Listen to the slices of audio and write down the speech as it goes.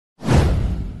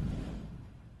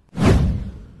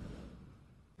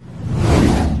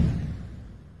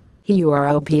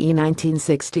URLA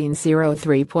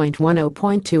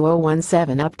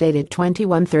 1916-03.10.2017 updated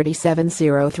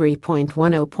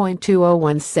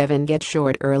 2137-03.10.2017 Get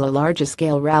short URLA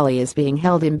largescale rally is being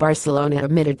held in Barcelona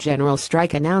amid a general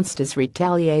strike announced as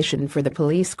retaliation for the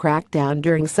police crackdown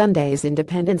during Sunday's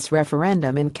independence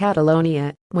referendum in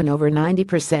Catalonia, when over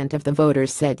 90% of the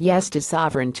voters said yes to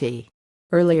sovereignty.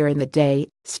 Earlier in the day,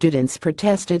 students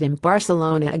protested in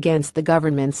Barcelona against the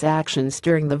government's actions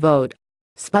during the vote.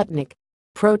 Sputnik.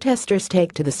 Protesters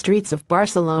take to the streets of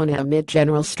Barcelona amid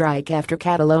general strike after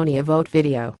Catalonia vote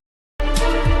video.